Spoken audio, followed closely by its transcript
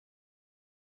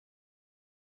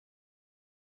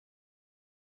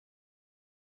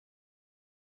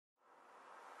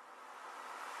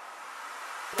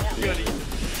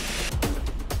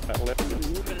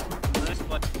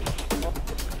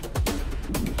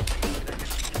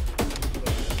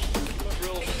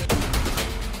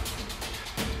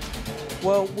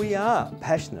Well, we are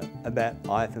passionate about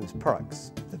IFM's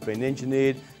products. They've been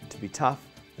engineered to be tough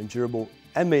and durable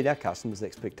and meet our customers'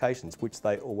 expectations, which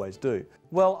they always do.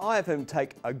 Well, IFM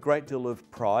take a great deal of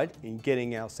pride in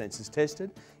getting our sensors tested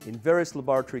in various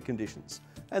laboratory conditions.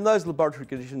 And those laboratory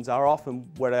conditions are often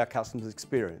what our customers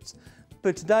experience.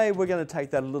 But today we're going to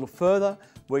take that a little further.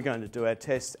 We're going to do our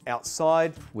tests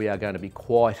outside. We are going to be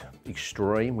quite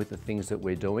extreme with the things that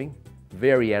we're doing,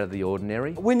 very out of the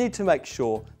ordinary. We need to make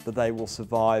sure that they will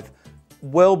survive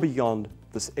well beyond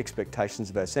the expectations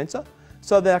of our sensor,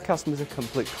 so that our customers have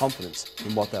complete confidence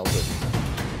in what they'll do.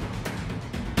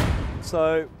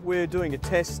 So we're doing a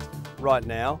test right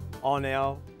now on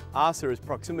our R-Series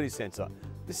proximity sensor.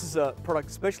 This is a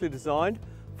product specially designed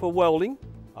for welding.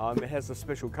 It has a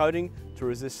special coating to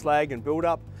resist slag and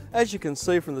build-up. As you can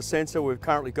see from the sensor, we've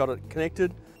currently got it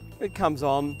connected. It comes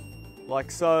on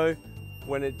like so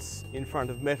when it's in front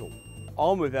of metal.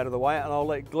 I'll move out of the way and I'll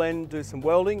let Glenn do some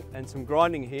welding and some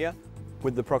grinding here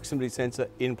with the proximity sensor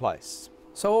in place.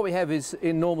 So what we have is,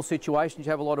 in normal situations,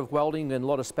 you have a lot of welding and a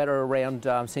lot of spatter around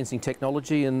sensing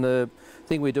technology, and the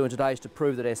thing we're doing today is to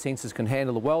prove that our sensors can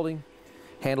handle the welding,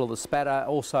 handle the spatter,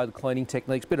 also the cleaning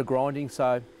techniques, bit of grinding.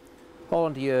 So hold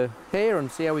onto your hair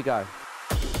and see how we go.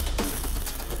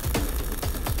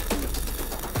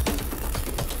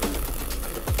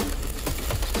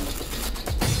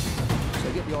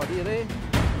 So get the idea there.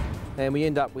 And we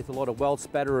end up with a lot of weld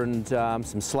spatter and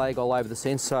some slag all over the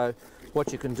sensor. So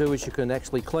what you can do is you can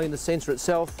actually clean the sensor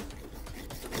itself.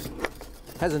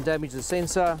 Hasn't damaged the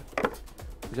sensor.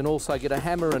 You can also get a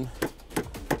hammer and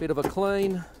a bit of a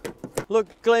clean.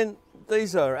 Look, Glenn,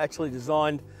 these are actually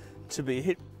designed to be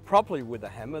hit properly with a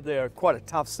hammer. They're quite a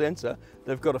tough sensor.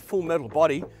 They've got a full metal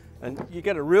body, and you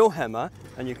get a real hammer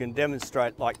and you can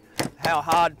demonstrate like how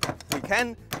hard we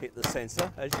can hit the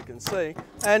sensor, as you can see,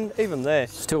 and even there.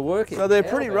 Still working. So they're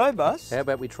pretty robust. How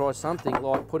about we try something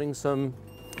like putting some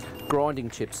grinding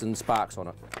chips and sparks on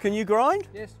it? Can you grind?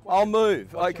 Yes. I'll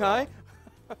move, okay?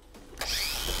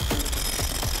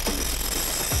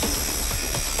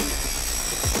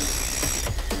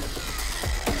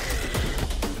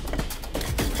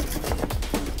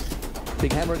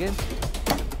 Big hammer again.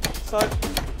 So,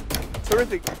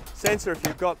 terrific sensor if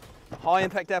you've got high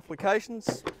impact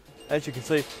applications. As you can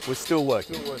see, we're still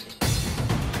working.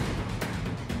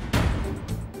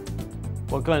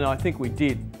 Well, Glenn, I think we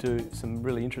did do some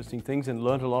really interesting things and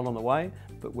learnt a lot on the way,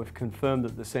 but we've confirmed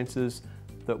that the sensors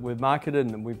that we've marketed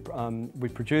and we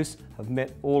produce have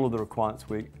met all of the requirements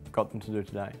we got them to do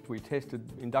today. We tested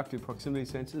inductive proximity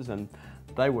sensors and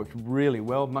they worked really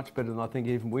well, much better than I think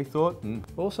even we thought.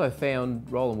 Also found,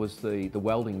 Roland, was the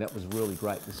welding. That was really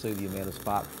great to see the amount of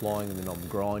spark flying, and then I'm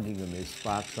grinding and there's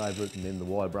sparks over it, and then the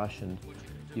wire brush, and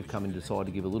you've come and decided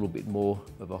to give a little bit more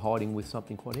of a hiding with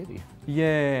something quite heavy.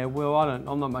 Yeah, well, I'm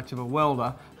not much of a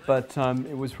welder, but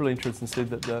it was really interesting to see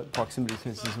that the proximity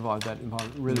sensor survived that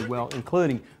environment really well,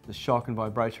 including the shock and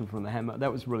vibration from the hammer.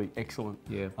 That was really excellent.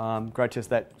 Yeah. Great just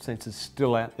that sensor's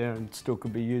still out there and still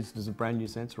could be used as a brand new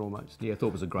sensor almost. Yeah, I thought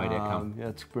it was a great outcome. Yeah,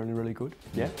 it's really, really good.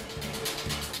 Yeah.